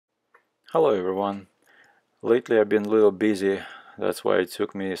Hello everyone. Lately I've been a little busy, that's why it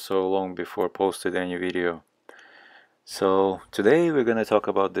took me so long before posted any video. So today we're gonna talk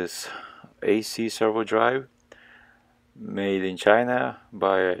about this AC Servo Drive made in China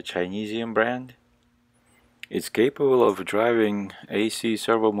by a Chinese brand. It's capable of driving AC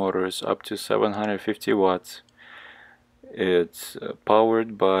servo motors up to 750 watts. It's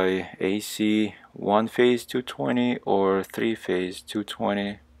powered by AC 1-phase 220 or 3-phase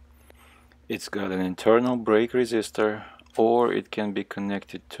 220. It's got an internal brake resistor, or it can be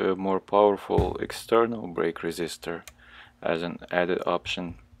connected to a more powerful external brake resistor as an added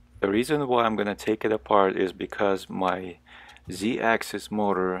option. The reason why I'm gonna take it apart is because my Z-axis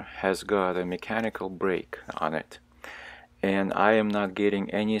motor has got a mechanical brake on it, and I am not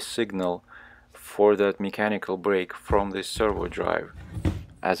getting any signal for that mechanical brake from this servo drive.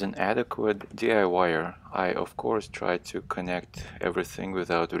 As an adequate DIYer, I of course tried to connect everything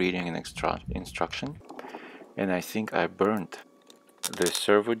without reading an instruction, and I think I burned the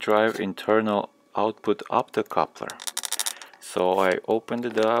servo drive internal output optocoupler. So I opened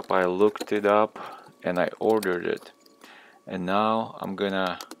it up, I looked it up, and I ordered it. And now I'm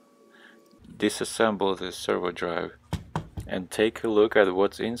gonna disassemble the servo drive and take a look at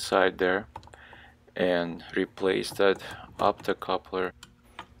what's inside there and replace that optocoupler.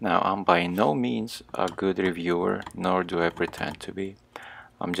 Now, I'm by no means a good reviewer, nor do I pretend to be.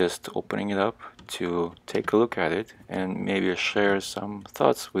 I'm just opening it up to take a look at it and maybe share some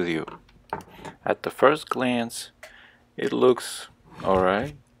thoughts with you. At the first glance, it looks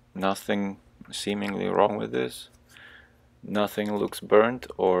alright. Nothing seemingly wrong with this. Nothing looks burnt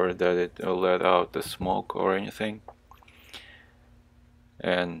or that it let out the smoke or anything.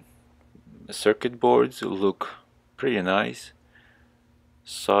 And the circuit boards look pretty nice.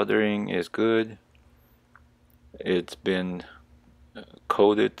 Soldering is good. It's been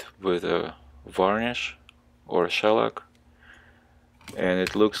coated with a varnish or shellac, and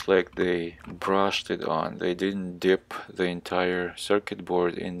it looks like they brushed it on. They didn't dip the entire circuit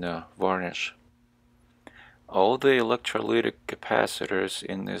board in the varnish. All the electrolytic capacitors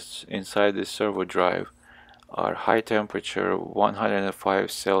inside this servo drive are high temperature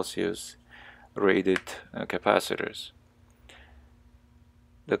 105 Celsius rated capacitors.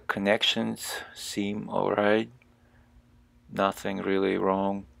 The connections seem alright, nothing really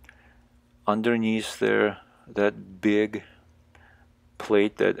wrong. Underneath there, that big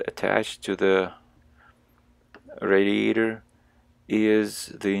plate that attached to the radiator is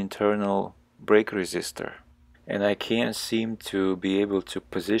the internal brake resistor, and I can't seem to be able to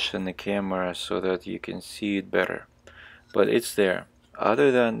position the camera so that you can see it better, but it's there.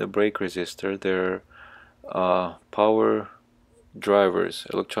 Other than the brake resistor, there are power drivers,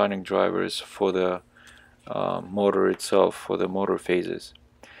 electronic drivers for the motor itself, for the motor phases,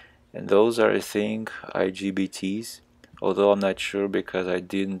 and those are, I think, IGBTs, although I'm not sure because I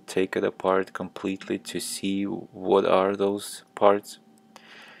didn't take it apart completely to see what are those parts.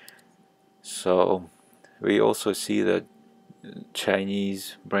 So we also see that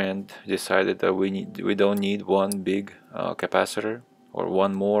Chinese brand decided that we don't need one big capacitor or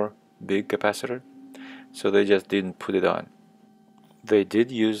one more big capacitor, so they just didn't put it on. They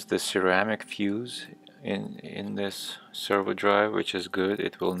did use the ceramic fuse in this servo drive, which is good.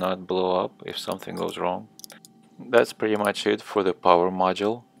 It will not blow up if something goes wrong. That's pretty much it for the power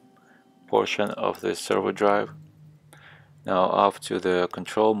module portion of the servo drive. Now off to the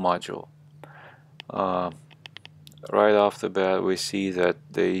control module. Right off the bat we see that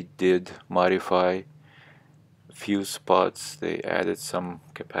they did modify fuse spots. They added some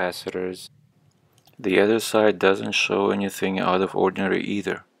capacitors. The other side doesn't show anything out of ordinary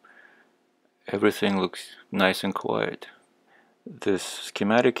either. Everything looks nice and quiet. This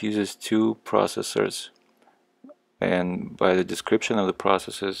schematic uses two processors, and by the description of the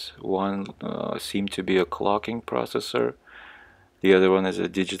processes, one seemed to be a clocking processor, the other one is a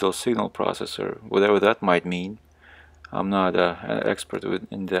digital signal processor, whatever that might mean. I'm not an expert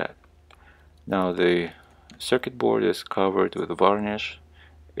in that. Now the circuit board is covered with varnish.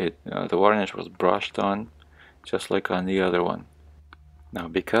 The varnish was brushed on, just like on the other one. Now,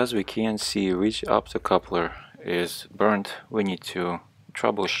 because we can't see which optocoupler is burnt, we need to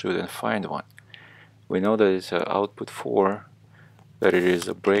troubleshoot and find one. We know that it's an output 4, that it is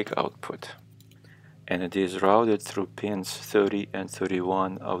a brake output, and it is routed through pins 30 and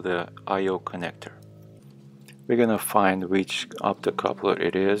 31 of the I/O connector. We're gonna find which optocoupler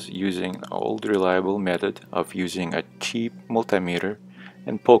it is using an old reliable method of using a cheap multimeter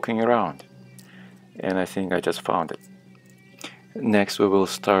and poking around, and I think I just found it. Next we will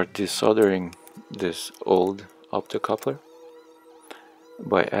start desoldering this old optocoupler.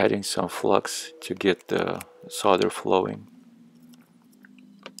 by adding some flux to get the solder flowing,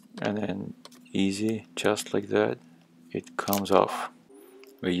 and then easy, just like that, it comes off.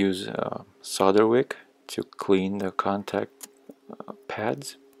 We use a solder wick to clean the contact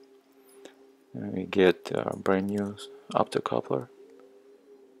pads, and we get a brand new optocoupler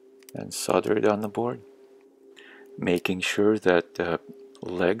and solder it on the board, making sure that the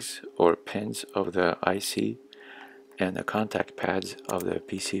legs or pins of the IC and the contact pads of the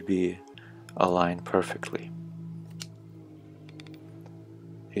PCB align perfectly.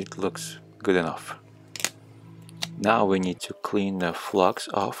 It looks good enough. Now we need to clean the flux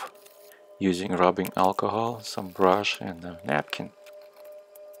off using rubbing alcohol, some brush, and a napkin.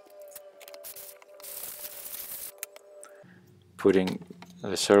 Putting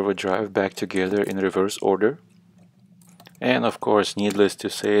the servo drive back together in reverse order. And of course, needless to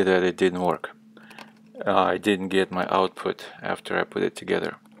say that it didn't work. I didn't get my output after I put it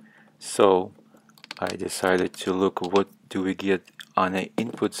together. So I decided to look what do we get on the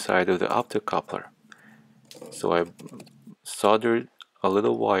input side of the optocoupler. So I soldered a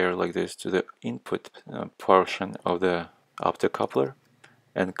little wire like this to the input portion of the optocoupler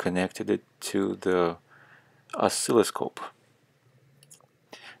and connected it to the oscilloscope,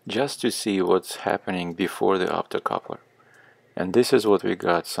 just to see what's happening before the optocoupler. And this is what we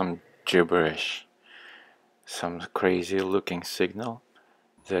got, some gibberish, some crazy looking signal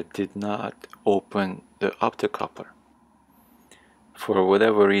that did not open the optocoupler. For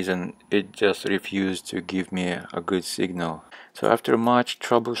whatever reason, it just refused to give me a good signal. So after much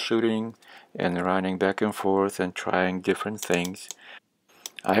troubleshooting and running back and forth and trying different things,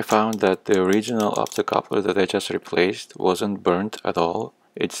 I found that the original optocoupler that I just replaced wasn't burnt at all.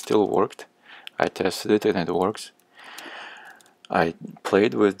 It still worked. I tested it and it works. I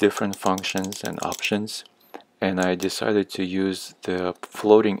played with different functions and options, and I decided to use the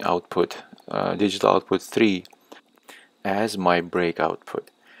floating output, digital output 3, as my break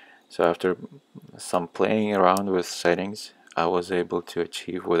output. So after some playing around with settings, I was able to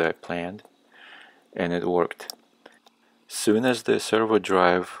achieve what I planned, and it worked. Soon as the servo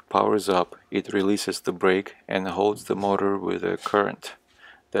drive powers up, it releases the brake and holds the motor with a current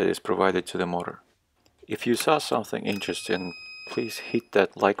that is provided to the motor. If you saw something interesting, please hit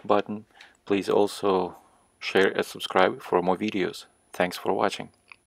that like button. Please also share and subscribe for more videos. Thanks for watching.